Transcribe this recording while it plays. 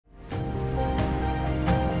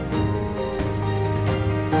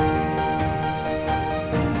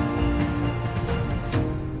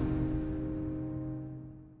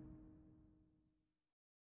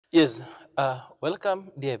Yes,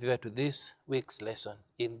 welcome, dear viewer, to this week's lesson.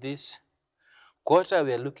 In this quarter,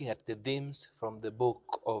 we are looking at the themes from the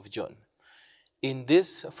book of John. In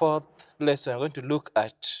this fourth lesson, I'm going to look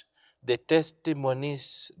at the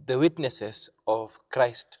testimonies, the witnesses of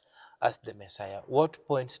Christ as the Messiah. What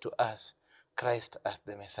points to us Christ as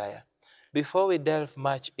the Messiah? Before we delve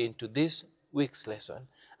much into this week's lesson,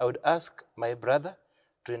 I would ask my brother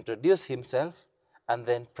to introduce himself and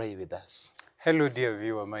then pray with us. Hello, dear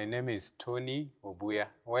viewer. My name is Tony Obuya.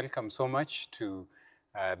 Welcome so much to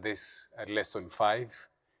this lesson 5.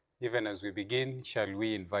 Even as we begin, shall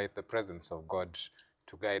we invite the presence of God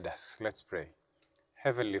to guide us? Let's pray.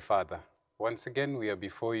 Heavenly Father, once again, we are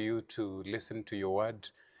before you to listen to your word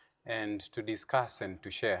and to discuss and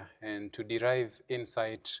to share and to derive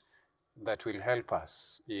insight that will help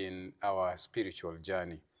us in our spiritual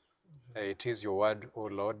journey. It is your word, O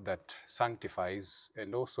Lord, that sanctifies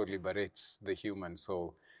and also liberates the human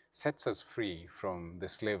soul, sets us free from the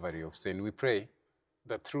slavery of sin. We pray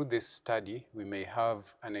that through this study we may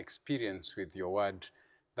have an experience with your word,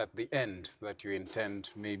 that the end that you intend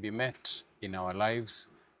may be met in our lives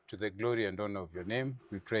to the glory and honor of your name.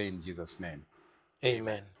 We pray in Jesus' name.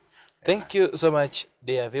 Amen. Thank you so much,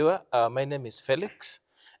 dear viewer. My name is Felix,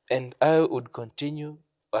 and I would continue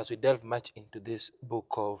as we delve much into this book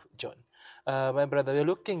of John. My brother, we're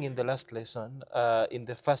looking in the last lesson, in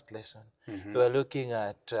the first lesson, we were looking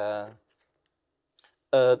at the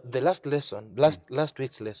last lesson, last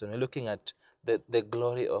week's lesson, we're looking at the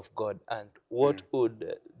glory of God and what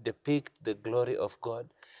would depict the glory of God.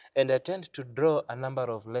 And I tend to draw a number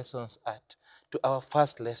of lessons to our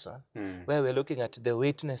first lesson, where we're looking at the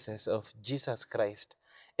witnesses of Jesus Christ.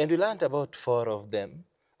 And we learned about 4 of them,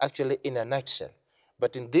 actually in a nutshell.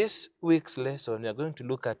 But in this week's lesson, we are going to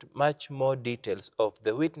look at much more details of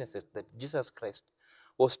the witnesses that Jesus Christ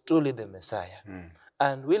was truly the Messiah.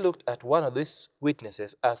 And we looked at one of these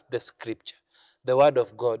witnesses as the Scripture. The Word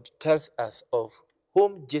of God tells us of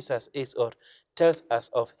whom Jesus is, or tells us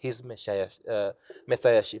of his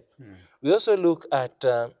messiahship. We also look at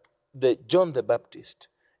John the Baptist.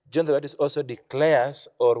 John the Baptist also declares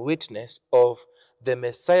or witness of the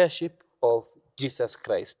messiahship of Jesus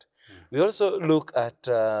Christ. We also look at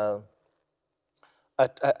the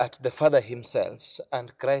Father himself,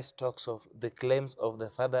 and Christ talks of the claims of the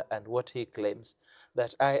Father and what he claims,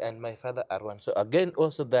 that I and my Father are one. So again,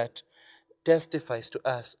 also that testifies to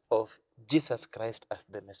us of Jesus Christ as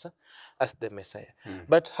the Messiah.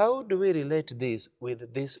 But how do we relate this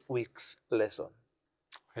with this week's lesson?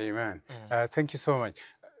 Amen. Thank you so much.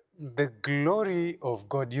 The glory of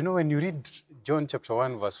God, you know, when you read John chapter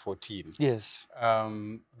 1, verse 14, yes,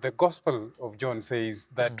 the Gospel of John says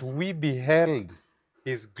that we beheld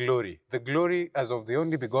his glory, the glory as of the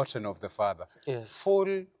only begotten of the Father, yes,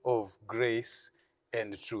 full of grace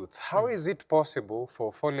and truth. How is it possible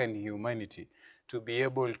for fallen humanity to be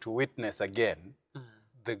able to witness again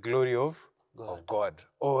the glory of God,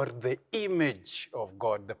 or the image of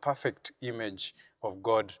God, the perfect image of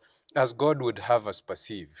God, as God would have us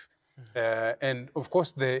perceive? And of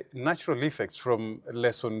course, the natural effects from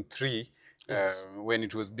lesson 3, when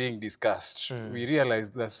it was being discussed, we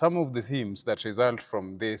realized that some of the themes that result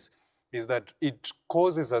from this is that it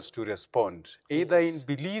causes us to respond, either in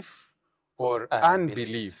belief or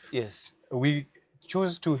unbelief. Yes. We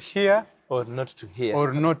choose to hear or not to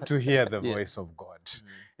hear, the voice of God.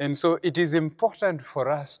 And so it is important for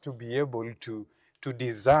us to be able to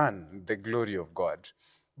discern the glory of God.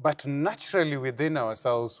 But naturally within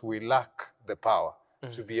ourselves, we lack the power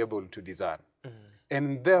to be able to discern.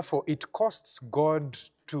 And therefore, it costs God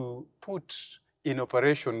to put in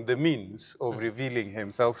operation the means of revealing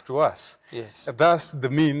himself to us. Yes. Thus, the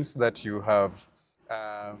means that you have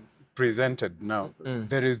presented. Now,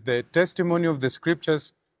 there is the testimony of the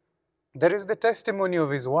Scriptures. There is the testimony of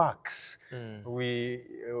his works. We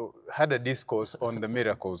had a discourse on the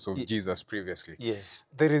miracles of Jesus previously. Yes.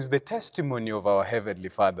 There is the testimony of our Heavenly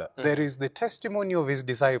Father. There is the testimony of his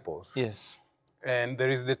disciples. Yes. And there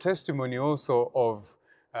is the testimony also of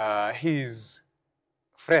his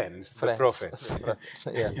friends, the prophets.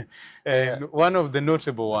 Yeah. And one of the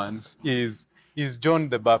notable ones is John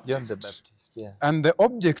the Baptist. John the Baptist, yeah. And the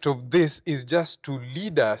object of this is just to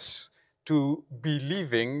lead us to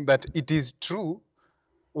believing that it is true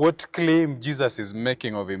what claim Jesus is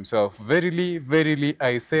making of himself. Verily, verily,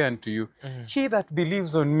 I say unto you, he that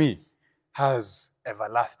believes on me has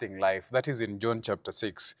everlasting life. That is in John chapter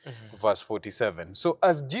 6, verse 47. So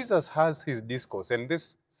as Jesus has his discourse, and this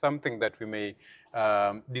is something that we may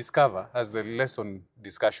discover as the lesson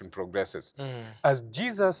discussion progresses. As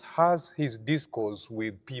Jesus has his discourse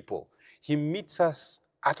with people, he meets us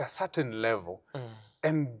at a certain level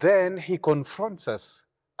And then he confronts us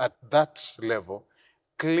at that level,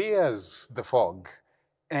 clears the fog,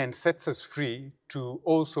 and sets us free to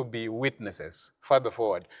also be witnesses further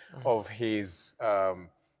forward of his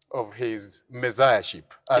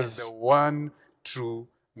messiahship as Yes. the one true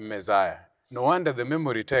Messiah. No wonder the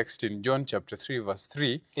memory text in John chapter 3, verse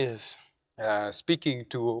 3, Yes. speaking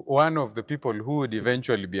to one of the people who would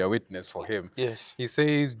eventually be a witness for him, Yes. he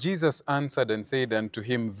says, Jesus answered and said unto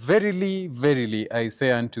him, Verily, verily, I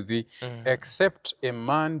say unto thee, except a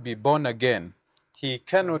man be born again, he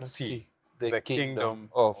cannot see the kingdom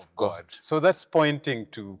of God. So that's pointing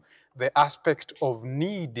to the aspect of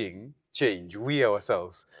needing change, we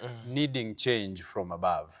ourselves, needing change from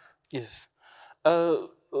above. Yes.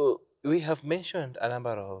 We have mentioned a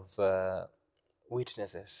number of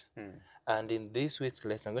witnesses. And in this week's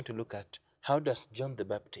lesson, I'm going to look at how does John the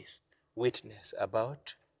Baptist witness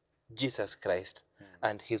about Jesus Christ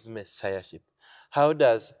and his messiahship? How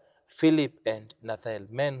does Philip and Nathanael,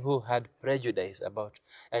 men who had prejudice about,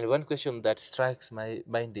 and one question that strikes my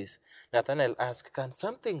mind is, Nathanael asked, can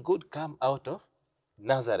something good come out of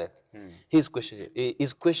Nazareth? He's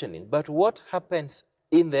questioning, but what happens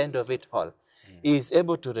in the end of it all? He is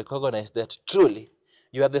able to recognize that truly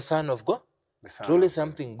you are the Son of God. Truly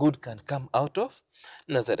something good can come out of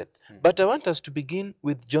Nazareth. But I want us to begin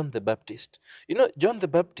with John the Baptist. You know, John the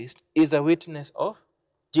Baptist is a witness of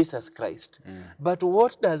Jesus Christ. But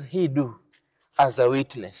what does he do as a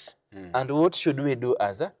witness? And what should we do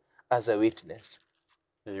as a witness?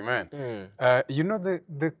 Amen. You know,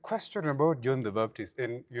 the question about John the Baptist,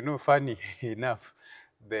 and you know, funny enough,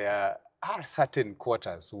 there are certain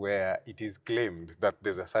quarters where it is claimed that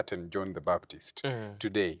there's a certain John the Baptist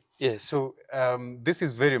today. Yes. So this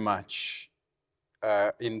is very much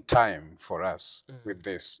in time for us with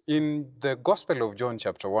this. In the Gospel of John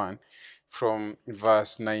chapter 1, from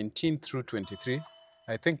verse 19 through 23,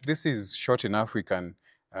 I think this is short enough, we can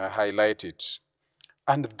highlight it.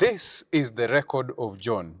 And this is the record of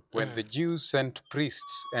John, when the Jews sent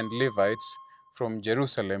priests and Levites from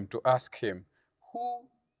Jerusalem to ask him, Who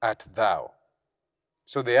art thou?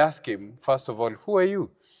 So they asked him, first of all, who are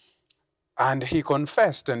you? And he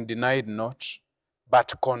confessed and denied not,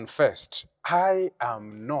 but confessed, I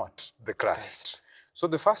am not the Christ. So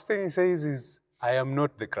the first thing he says is, I am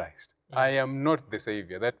not the Christ. I am not the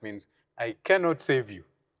Savior. That means I cannot save you.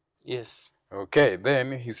 Yes. Okay,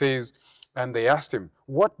 then he says, and they asked him,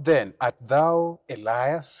 What then? Art thou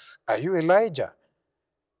Elias? Are you Elijah?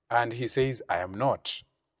 And he says, I am not.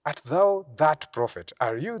 Art thou that prophet?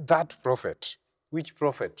 Are you that prophet? Which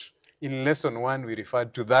prophet? In lesson 1, we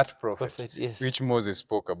referred to that prophet, Yes. which Moses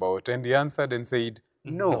spoke about. And he answered and said,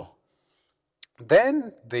 No.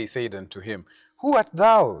 Then they said unto him, Who art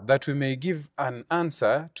thou, that we may give an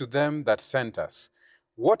answer to them that sent us?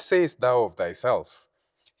 What sayest thou of thyself?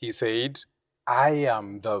 He said, I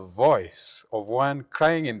am the voice of one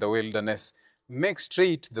crying in the wilderness, Make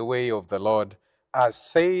straight the way of the Lord, as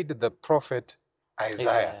said the prophet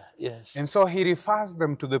Isaiah. Yes. And so he refers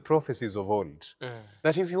them to the prophecies of old.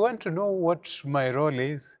 That if you want to know what my role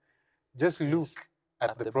is, just look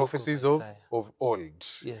at the prophecies of old.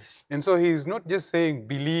 Yes. And so he's not just saying,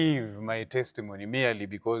 believe my testimony merely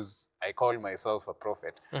because I call myself a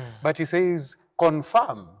prophet. But he says,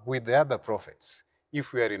 confirm with the other prophets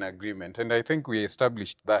if we are in agreement. And I think we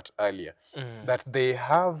established that earlier, that they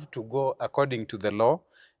have to go according to the law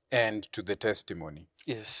and to the testimony.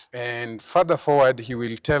 Yes. And further forward, he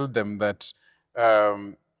will tell them that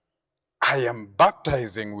I am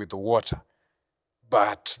baptizing with water,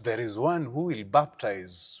 but there is one who will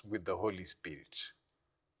baptize with the Holy Spirit.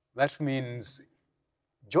 That means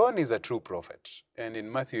John is a true prophet. And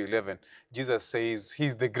in Matthew 11, Jesus says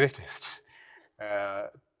he's the greatest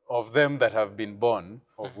of them that have been born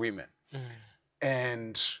of women.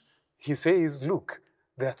 And he says, look,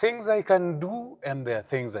 there are things I can do and there are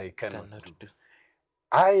things I cannot do.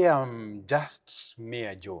 I am just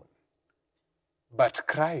mere John, but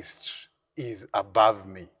Christ is above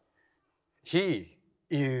me. He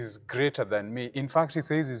is greater than me. In fact, he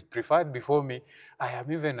says he's preferred before me. I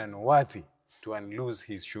am even unworthy to unloose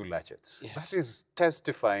his shoe latchets. Yes. That is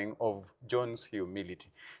testifying of John's humility,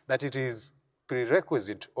 that it is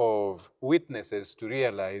prerequisite of witnesses to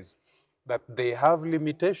realize that they have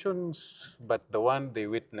limitations, but the one they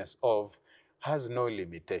witness of has no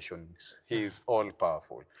limitations. He is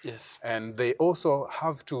all-powerful. Yes. And they also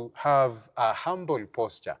have to have a humble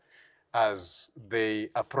posture as they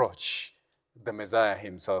approach the Messiah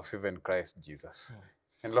himself, even Christ Jesus.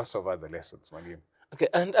 And lots of other lessons. Okay,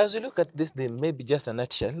 and as we look at this, maybe just a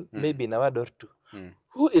nutshell, maybe in a word or two,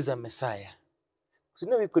 who is a Messiah? So,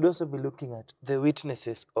 you know, we could also be looking at the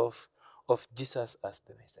witnesses of of Jesus as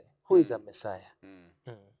the Messiah. Who is a Messiah?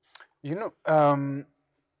 You know,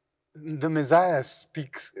 the Messiah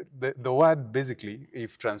speaks, the word basically,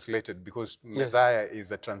 if translated, because Messiah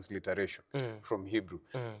is a transliteration from Hebrew.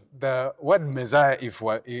 The word Messiah, if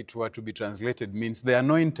it were to be translated, means the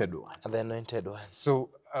anointed one. The anointed one. So,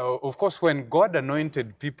 of course, when God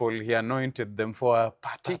anointed people, he anointed them for a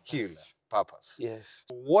particular purpose. Yes.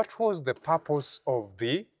 What was the purpose of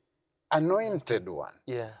the anointed one?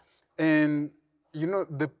 Yeah. And you know,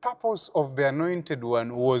 the purpose of the anointed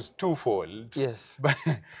one was twofold. Yes.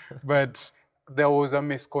 But there was a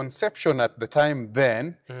misconception at the time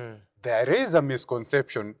then. There is a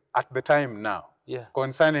misconception at the time now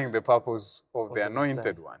concerning the purpose of the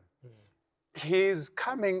anointed one. His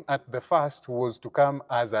coming at the first was to come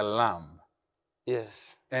as a lamb.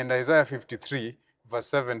 Yes. And Isaiah 53 verse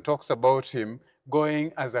 7 talks about him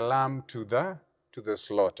going as a lamb to the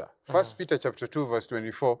slaughter. First Peter chapter 2 verse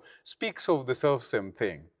 24 speaks of the self-same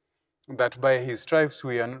thing, that by his stripes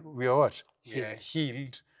we are what? We are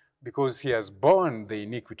healed, because he has borne the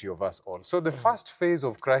iniquity of us all. So the first phase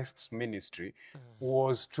of Christ's ministry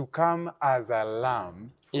was to come as a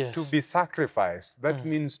lamb, to be sacrificed. That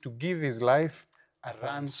means to give his life a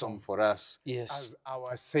ransom for us as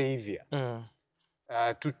our savior,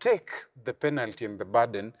 to take the penalty and the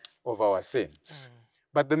burden of our sins.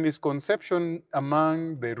 But the misconception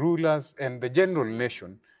among the rulers and the general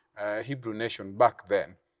nation, Hebrew nation back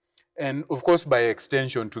then, and of course by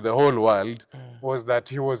extension to the whole world, was that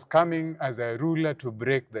he was coming as a ruler to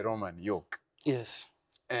break the Roman yoke. Yes.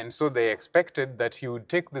 And so they expected that he would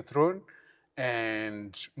take the throne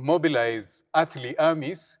and mobilize earthly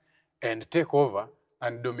armies and take over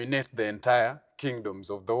and dominate the entire kingdoms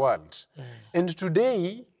of the world. And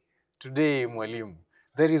today, Mwalimu,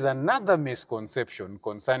 there is another misconception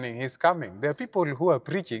concerning his coming. There are people who are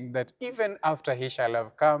preaching that even after he shall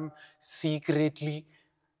have come secretly,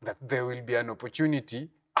 that there will be an opportunity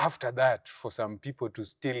after that for some people to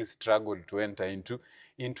still struggle to enter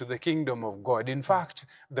into the kingdom of God. In fact,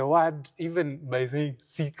 the word, even by saying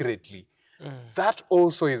secretly, that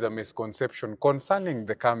also is a misconception concerning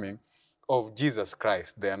the coming of Jesus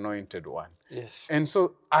Christ, the anointed one. Yes. And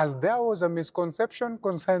so, as there was a misconception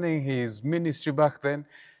concerning his ministry back then,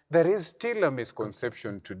 there is still a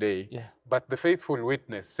misconception today. But the faithful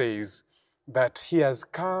witness says that he has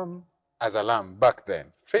come as a lamb back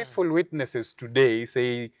then. Faithful witnesses today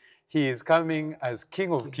say he is coming as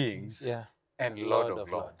King of Kings and Lord of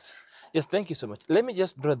Lords. Yes, thank you so much. Let me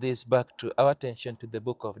just draw this back to our attention to the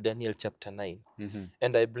book of Daniel chapter 9.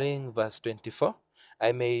 And I bring verse 24.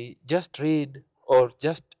 I may just read or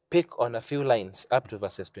just pick on a few lines up to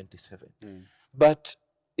verses 27. But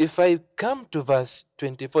if I come to verse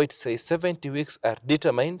 24, it says, 70 weeks are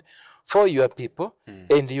determined for your people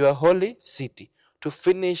and your holy city, to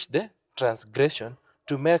finish the transgression,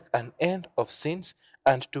 to make an end of sins,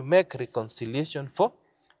 and to make reconciliation for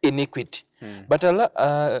iniquity. But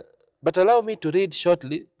allow me to read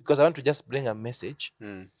shortly, because I want to just bring a message.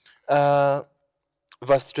 Verse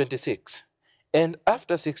 26. And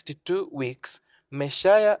after 62 weeks,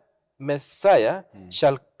 Messiah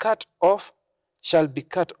shall be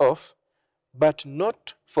cut off, but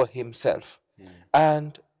not for himself.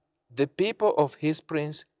 And the people of his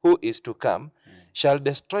prince who is to come shall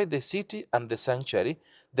destroy the city and the sanctuary.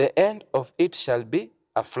 The end of it shall be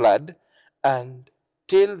a flood, and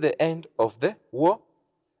till the end of the war,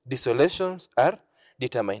 desolations are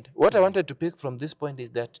determined. What I wanted to pick from this point is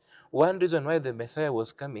that one reason why the Messiah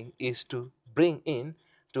was coming is to bring in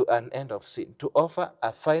to an end of sin, to offer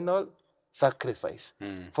a final sacrifice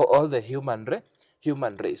for all the human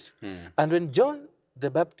race. And when John the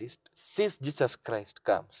Baptist sees Jesus Christ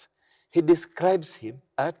comes, he describes him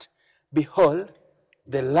at, behold,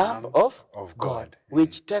 the Lamb of God,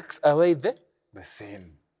 which takes away the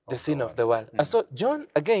sin of the world. And so John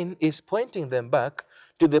again is pointing them back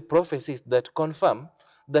to the prophecies that confirm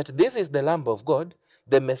that this is the Lamb of God,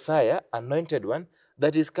 the Messiah, anointed one,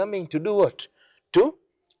 that is coming to do what? To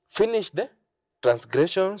finish the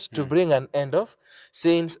transgressions, to bring an end of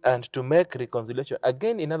sins, and to make reconciliation.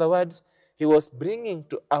 Again, in other words, he was bringing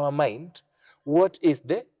to our mind what is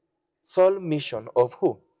the sole mission of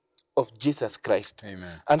who? Of Jesus Christ.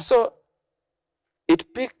 Amen. And so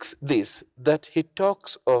it picks this, that he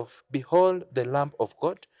talks of, behold, the Lamb of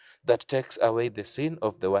God that takes away the sin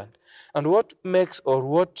of the world. And what makes, or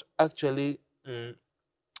what actually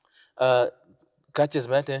catches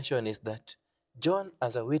my attention is that John,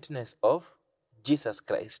 as a witness of Jesus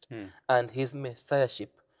Christ and his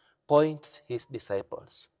messiahship, points his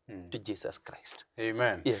disciples to Jesus Christ.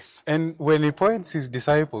 Amen. Yes. And when he points his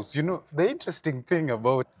disciples, you know, the interesting thing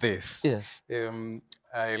about this,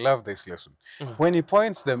 I love this lesson. When he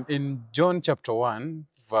points them in John chapter 1,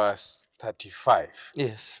 verse 35.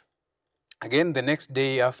 Yes. Again, the next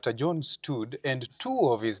day after John stood and two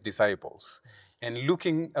of his disciples, and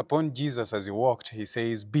looking upon Jesus as he walked, he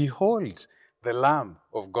says, "Behold, the Lamb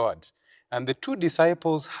of God." And the two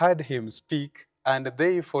disciples heard him speak, and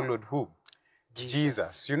they followed who?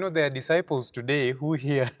 Jesus. You know, there are disciples today who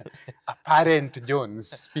hear a parent John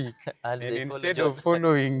speak, and instead of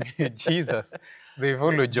following Jesus, they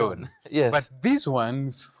follow John. Yes. But these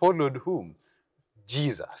ones followed whom?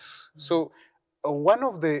 Jesus. So one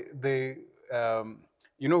of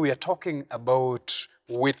you know, we are talking about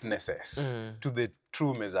witnesses to the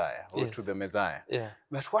true Messiah, or to the Messiah. Yeah.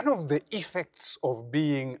 That one of the effects of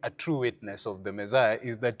being a true witness of the Messiah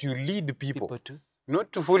is that you lead people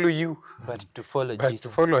not to follow you, but to follow but Jesus. to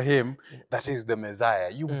follow him, that is the Messiah.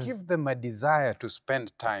 You give them a desire to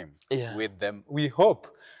spend time with them. We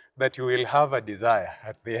hope that you will have a desire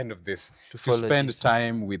at the end of this to spend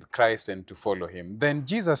time with Christ and to follow him. Then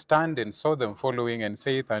Jesus turned and saw them following, and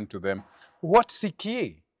saith unto them, "What seek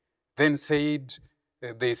ye?" Then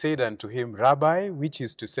they said unto him, "Rabbi," which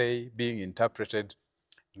is to say, being interpreted,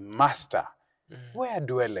 "Master, where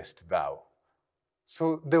dwellest thou?"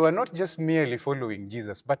 So they were not just merely following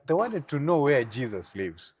Jesus, but they wanted to know where Jesus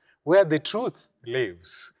lives, where the truth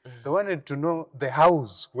lives. They wanted to know the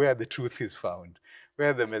house where the truth is found,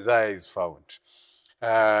 where the Messiah is found.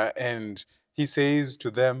 And he says to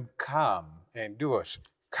them, "Come and do what?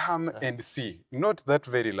 Come and see." Not that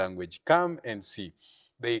very language. Come and see.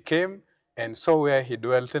 They came and saw where he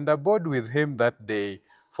dwelt and abode with him that day,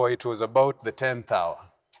 for it was about the 10th hour.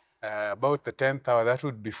 About the 10th hour, that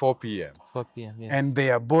would be 4 p.m. 4 p.m., yes. And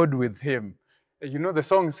they abode with him. You know, the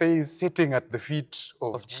song says, sitting at the feet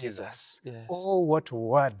of Jesus. Yes. Oh, what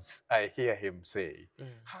words I hear him say.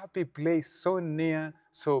 Happy place, so near,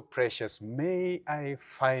 so precious. May I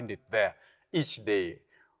find it there each day.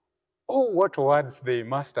 Oh, what words they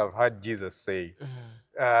must have heard Jesus say.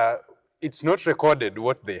 It's not recorded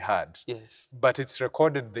what they had, but it's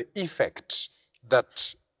recorded the effect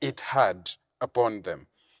that it had upon them.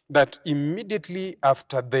 That immediately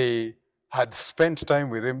after they had spent time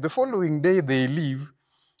with him, the following day they leave,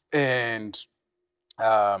 and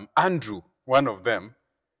Andrew, one of them,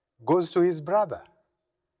 goes to his brother,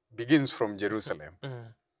 begins from Jerusalem,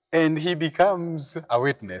 and he becomes a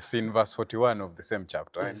witness in verse 41 of the same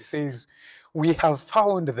chapter, and he says, "We have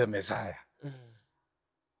found the Messiah."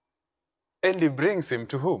 And he brings him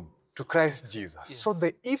to whom? To Christ Jesus. So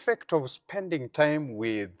the effect of spending time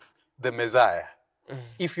with the Messiah,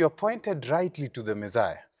 if you're pointed rightly to the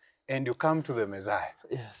Messiah and you come to the Messiah,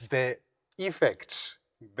 the effect,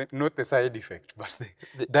 not the side effect, but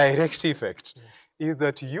the direct effect, is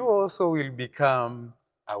that you also will become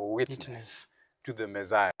a witness to the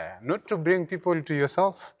Messiah. Not to bring people to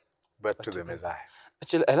yourself, but to the Messiah.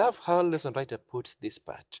 Actually, I love how lesson writer puts this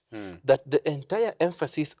part, that the entire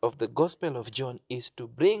emphasis of the Gospel of John is to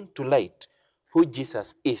bring to light who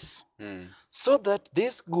Jesus is, so that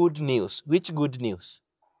this good news, which good news?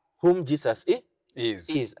 Whom Jesus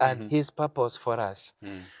is and his purpose for us,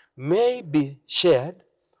 may be shared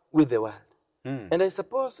with the world. And I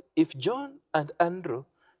suppose if John and Andrew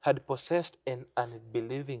had possessed an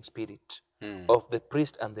unbelieving spirit of the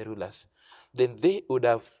priest and the rulers, then they would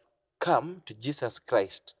have come to Jesus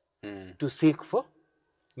Christ to seek for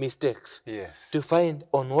mistakes, to find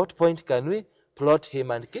on what point can we plot him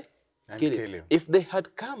and kill him. If they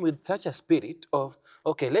had come with such a spirit of,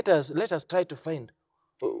 okay, let us try to find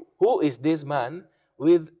who is this man,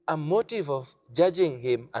 with a motive of judging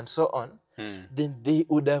him and so on, then they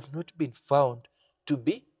would have not been found to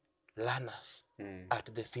be learners at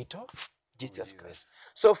the feet of Jesus Christ.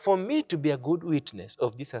 So for me to be a good witness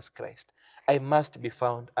of Jesus Christ, I must be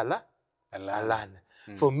found a learner.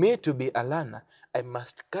 For me to be a learner, I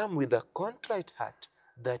must come with a contrite heart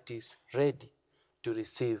that is ready to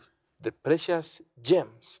receive the precious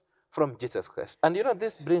gems from Jesus Christ. And you know,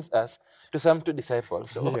 this brings us to some two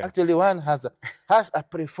disciples. So actually one has a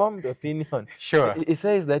preformed opinion. He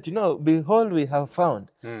says that, you know, behold, we have found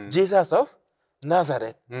Jesus of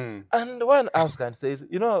Nazareth. And one asks and says,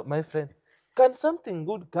 you know, my friend, can something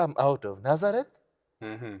good come out of Nazareth?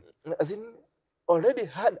 As in, already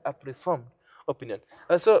had a preformed opinion.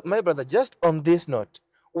 So, my brother, just on this note,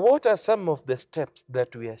 what are some of the steps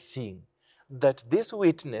that we are seeing that this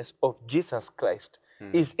witness of Jesus Christ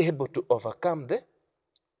is able to overcome the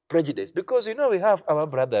prejudice? Because, you know, we have our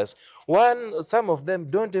brothers. Some of them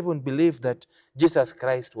don't even believe that Jesus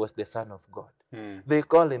Christ was the Son of God. They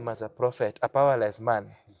call him as a prophet, a powerless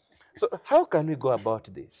man. So how can we go about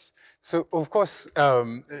this? So, of course,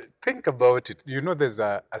 think about it. You know, there's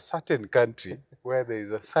a certain country where there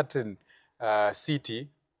is a certain city,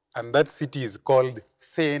 and that city is called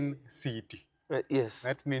Sane City. Yes.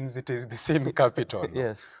 That means it is the same capital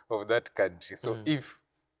Yes. of that country. So if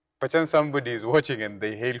perchance somebody is watching and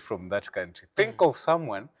they hail from that country, think of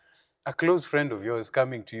someone, a close friend of yours,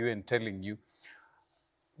 coming to you and telling you,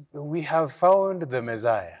 we have found the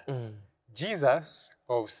Messiah, Jesus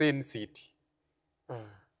of Sane City.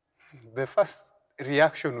 The first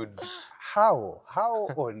reaction would be, how? How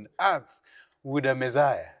on earth would a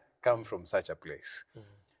Messiah come from such a place?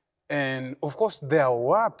 And of course, there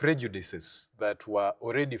were prejudices that were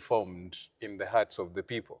already formed in the hearts of the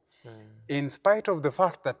people, in spite of the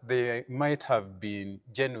fact that they might have been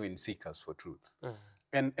genuine seekers for truth.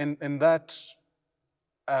 And that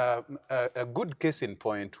a good case in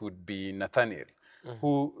point would be Nathanael,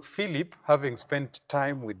 who Philip, having spent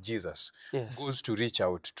time with Jesus, goes to reach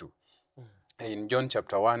out to. In John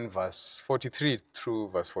chapter 1, verse 43 through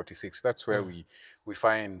verse 46, that's where we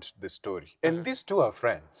find the story. And these two are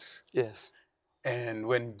friends. Yes. And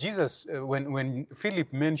when Jesus, when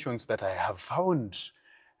Philip mentions that I have found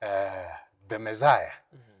the Messiah,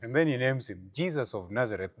 and then he names him Jesus of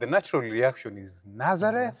Nazareth, the natural reaction is,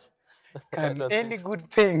 Nazareth? Can any good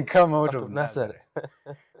thing come out of Nazareth?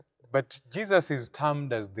 But Jesus is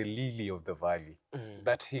termed as the lily of the valley,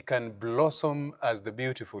 that he can blossom as the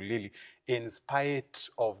beautiful lily in spite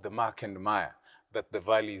of the muck and mire that the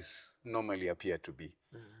valleys normally appear to be,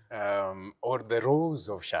 or the rose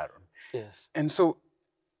of Sharon. Yes. And so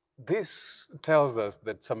this tells us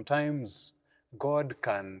that sometimes God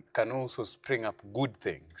can also spring up good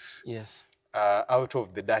things. Yes. Out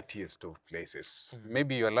of the dirtiest of places.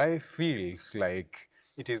 Maybe your life feels like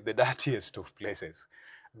it is the dirtiest of places.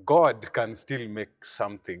 God can still make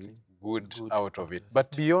something good out of it.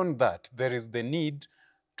 But beyond that, there is the need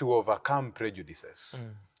to overcome prejudices.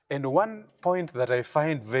 And one point that I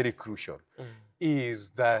find very crucial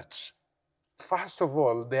is that, first of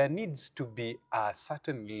all, there needs to be a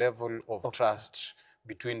certain level of trust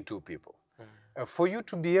between two people. For you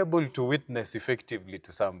to be able to witness effectively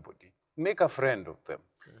to somebody, make a friend of them.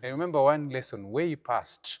 I remember one lesson way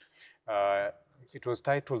past. It was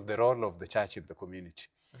titled The Role of the Church in the Community.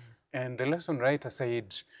 And the lesson writer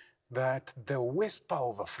said that the whisper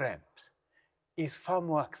of a friend is far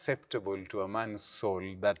more acceptable to a man's soul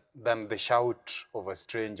than the shout of a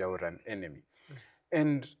stranger or an enemy.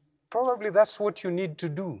 And probably that's what you need to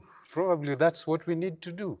do. Probably that's what we need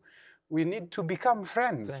to do. We need to become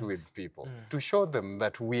friends with people, to show them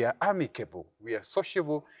that we are amicable, we are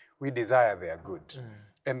sociable, we desire their good.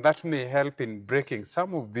 And that may help in breaking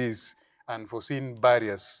some of these unforeseen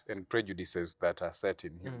barriers and prejudices that are set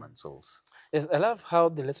in human souls. Yes, I love how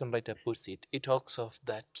the lesson writer puts it. It talks of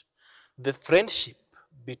that the friendship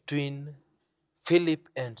between Philip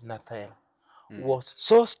and Nathanael was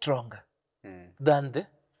so strong than the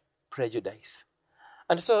prejudice.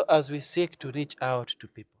 And so as we seek to reach out to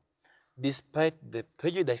people, despite the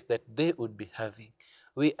prejudice that they would be having,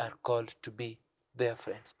 we are called to be their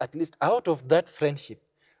friends. At least out of that friendship,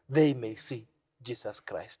 they may see Jesus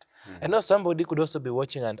Christ. I know somebody could also be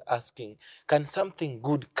watching and asking, can something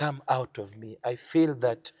good come out of me? I feel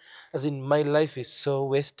that, as in my life is so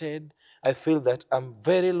wasted, I feel that I'm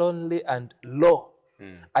very lonely and low.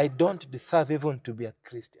 I don't deserve even to be a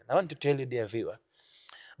Christian. I want to tell you, dear viewer,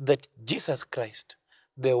 that Jesus Christ,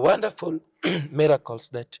 the wonderful miracles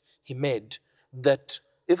that he made, that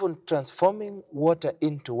even transforming water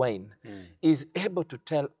into wine, is able to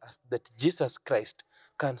tell us that Jesus Christ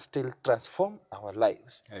can still transform our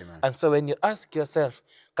lives. Amen. And so when you ask yourself,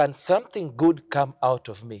 can something good come out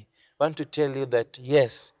of me? I want to tell you that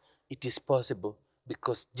yes, it is possible,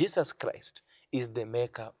 because Jesus Christ is the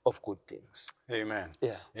maker of good things. Amen.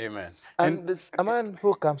 Yeah. Amen. And this, a man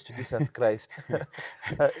who comes to Jesus Christ,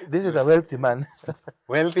 this is a wealthy man.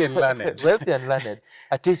 Wealthy and learned. Wealthy and learned,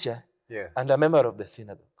 a teacher, Yeah. and a member of the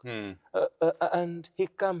synagogue. And he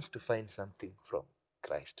comes to find something from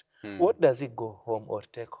Christ. What does he go home or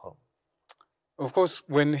take home? Of course,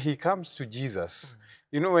 when he comes to Jesus,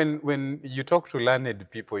 you know, when you talk to learned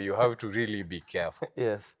people, you have to really be careful.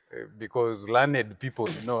 Yes. Because learned people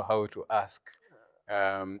know how to ask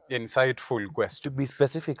insightful questions. To be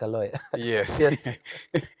specific, a lawyer. Yes. Yes.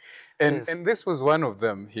 And this was one of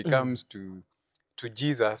them. He comes to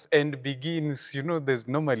Jesus and begins, you know, there's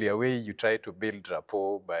normally a way you try to build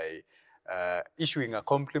rapport by issuing a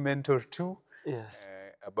compliment or two. Yes.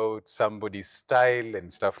 About somebody's style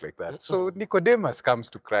and stuff like that. So Nicodemus comes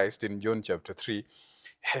to Christ in John chapter 3,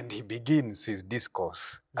 and he begins his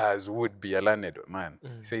discourse as would be a learned man.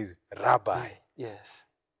 He says, Rabbi. Yes.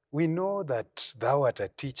 we know that thou art a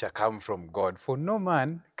teacher come from God, for no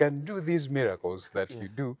man can do these miracles that you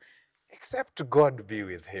Yes. do except God be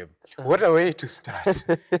with him. What a way to start.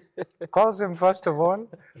 Calls him, first of all,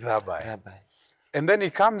 Rabbi. Rabbi. And then he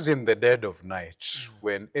comes in the dead of night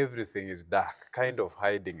when everything is dark, kind of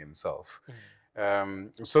hiding himself,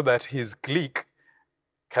 so that his clique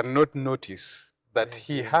cannot notice that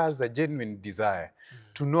he has a genuine desire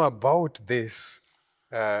to know about this.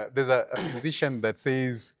 There's a musician that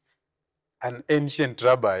says an ancient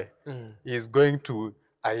rabbi is going to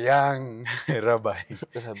a young rabbi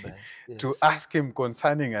Rabbi. to Yes. ask him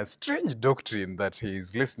concerning a strange doctrine that he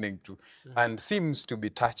is listening to and seems to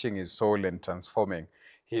be touching his soul and transforming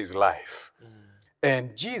his life.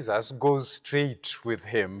 And Jesus goes straight with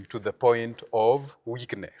him to the point of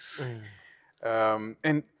weakness.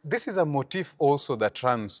 And this is a motif also that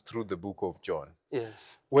runs through the book of John.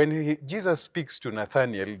 Yes. When Jesus speaks to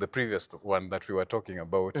Nathanael, the previous one that we were talking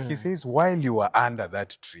about, he says, while you were under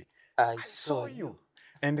that tree, I saw you.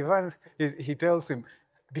 And he tells him,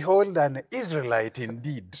 behold, an Israelite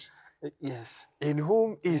indeed, Yes. in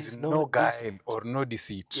whom is no no guile deceit. or no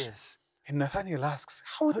deceit. Yes. And Nathanael asks,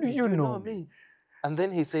 how do Did you know me? And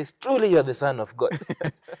then he says, truly you are the Son of God.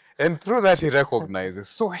 And through that he recognizes.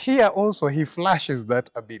 So here also he flashes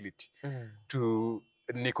that ability to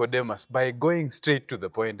Nicodemus by going straight to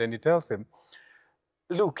the point. And he tells him,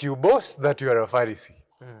 look, you boast that you are a Pharisee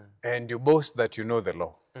and you boast that you know the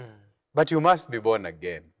law, but you must be born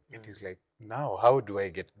again. And he's like, now how do I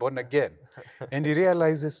get born again? And he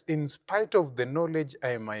realizes, in spite of the knowledge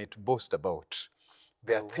I might boast about,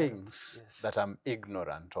 there are things that I'm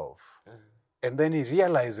ignorant of. And then he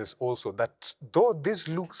realizes also that though this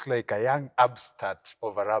looks like a young upstart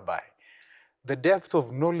of a rabbi, the depth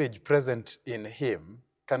of knowledge present in him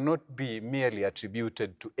cannot be merely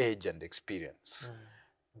attributed to age and experience.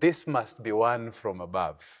 This must be one from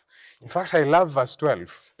above. In fact, I love verse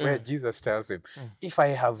 12, where Jesus tells him, if I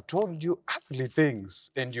have told you earthly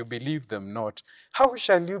things and you believe them not, how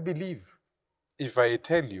shall you believe if I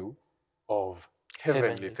tell you of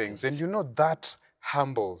heavenly things? And you know, that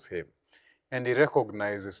humbles him. And he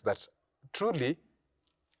recognizes that truly,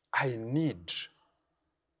 I need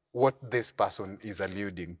what this person is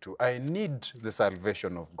alluding to. I need the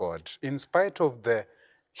salvation of God. In spite of the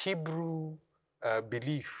Hebrew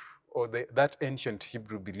belief, or that ancient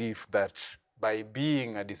Hebrew belief that by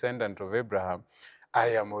being a descendant of Abraham, I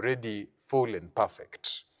am already full and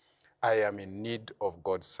perfect. I am in need of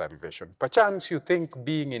God's salvation. Perchance you think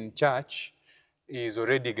being in church is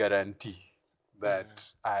already guarantee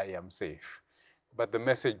that I am safe. But the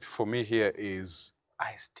message for me here is,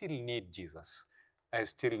 I still need Jesus. I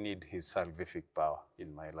still need his salvific power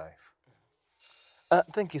in my life.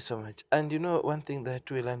 Thank you so much. And you know, one thing that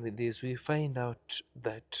we learn with this, we find out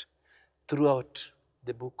that throughout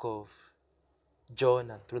the book of John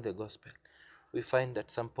and through the gospel, we find at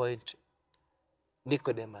some point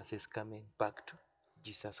Nicodemus is coming back to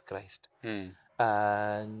Jesus Christ.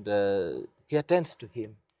 And he attends to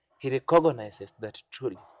him. He recognizes that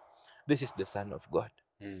truly this is the Son of God.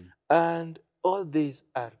 And all these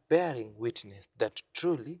are bearing witness that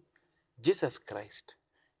truly Jesus Christ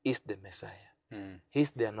is the Messiah.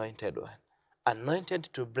 He's the anointed one, anointed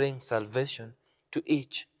to bring salvation to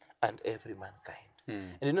each and every mankind.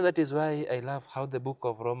 And you know, that is why I love how the book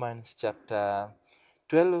of Romans chapter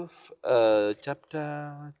 12,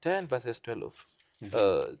 chapter 10, verses 12,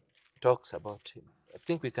 talks about him. I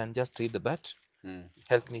think we can just read that.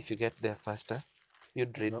 Help me if you get there faster.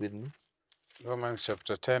 You'd read with me. Romans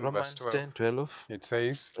chapter 10, Romans verse 12. 10, 12. It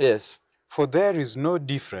says, Yes. for there is no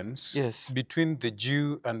difference Yes. between the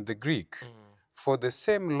Jew and the Greek. For the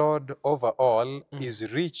same Lord over all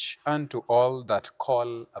is rich unto all that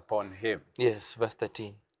call upon him. Yes, verse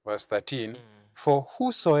 13. Verse 13, for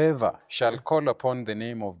whosoever shall call upon the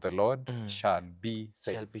name of the Lord shall be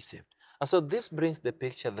saved. Shall be saved. And so this brings the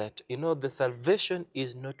picture that, you know, the salvation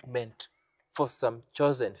is not meant for some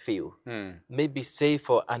chosen few. Maybe say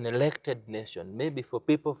for an elected nation, maybe for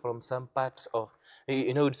people from some parts of,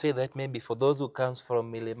 you know, we'd say that maybe for those who comes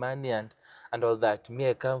from Milimani and all that. Me,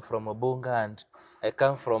 I come from Obunga and I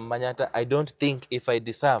come from Manyata. I don't think if I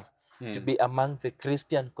deserve to be among the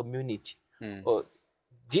Christian community. Or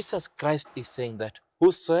Jesus Christ is saying that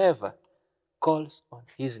whosoever calls on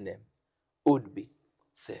his name would be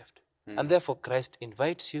saved. And therefore Christ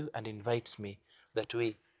invites you and invites me that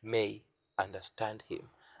we may understand him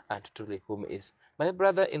and truly whom he is. My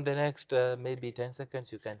brother, in the next maybe 10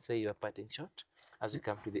 seconds, you can say your parting shot as we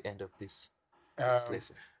come to the end of this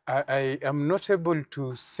lesson. I am not able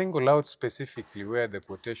to single out specifically where the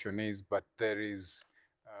quotation is, but there is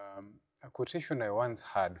a quotation I once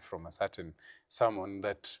heard from a certain sermon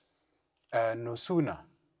that no sooner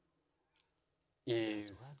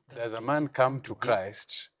does a man come to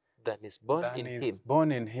Christ than is born than in is him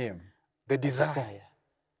born in him the desire desire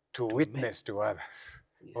to witness to others,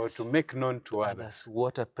 or yes, to make known to others others.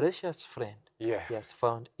 what a precious friend Yes. he has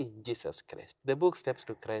found in Jesus Christ. The book Steps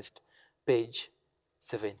to Christ, page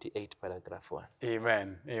 78, paragraph 1.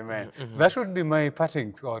 Amen. Amen. That would be my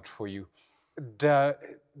parting thought for you.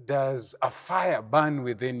 Does a fire burn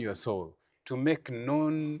within your soul to make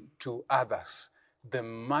known to others the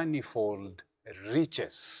manifold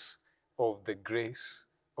riches of the grace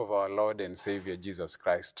of our Lord and Savior Jesus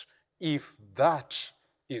Christ? If that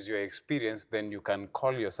is your experience, then you can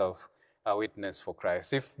call yourself a witness for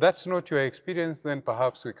Christ. If that's not your experience, then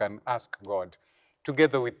perhaps we can ask God,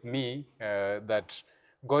 together with me, that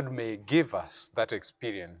God may give us that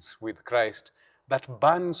experience with Christ that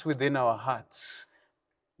burns within our hearts,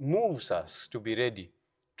 moves us to be ready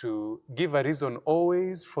to give a reason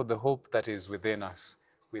always for the hope that is within us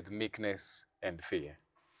with meekness and fear.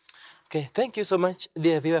 Okay, thank you so much,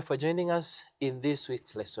 dear viewer, for joining us in this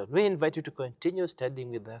week's lesson. We invite you to continue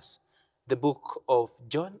studying with us the book of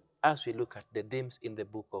John as we look at the themes in the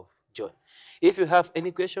book of John. If you have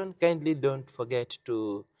any question, kindly don't forget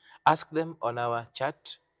to ask them on our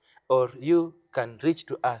chat, or you can reach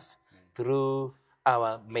to us through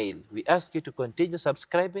our mail. We ask you to continue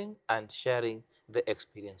subscribing and sharing the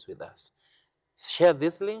experience with us. Share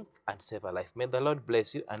this link and save a life. May the Lord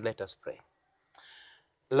bless you, and let us pray.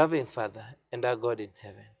 Loving Father and our God in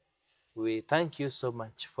heaven, we thank you so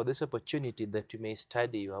much for this opportunity that we may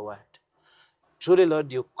study your word. Truly,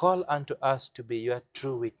 Lord, you call unto us to be your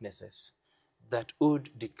true witnesses that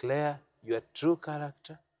would declare your true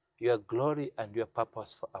character, your glory, and your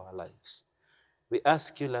purpose for our lives. We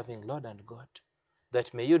ask you, loving Lord and God,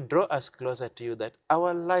 that may you draw us closer to you, that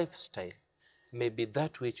our lifestyle may be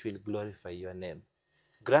that which will glorify your name.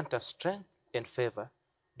 Grant us strength and favor,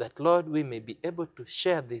 that, Lord, we may be able to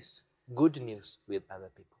share this good news with other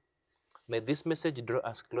people. May this message draw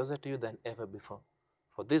us closer to you than ever before.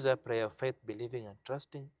 For this is our prayer of faith, believing and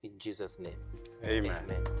trusting in Jesus' name. Amen.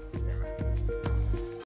 Amen.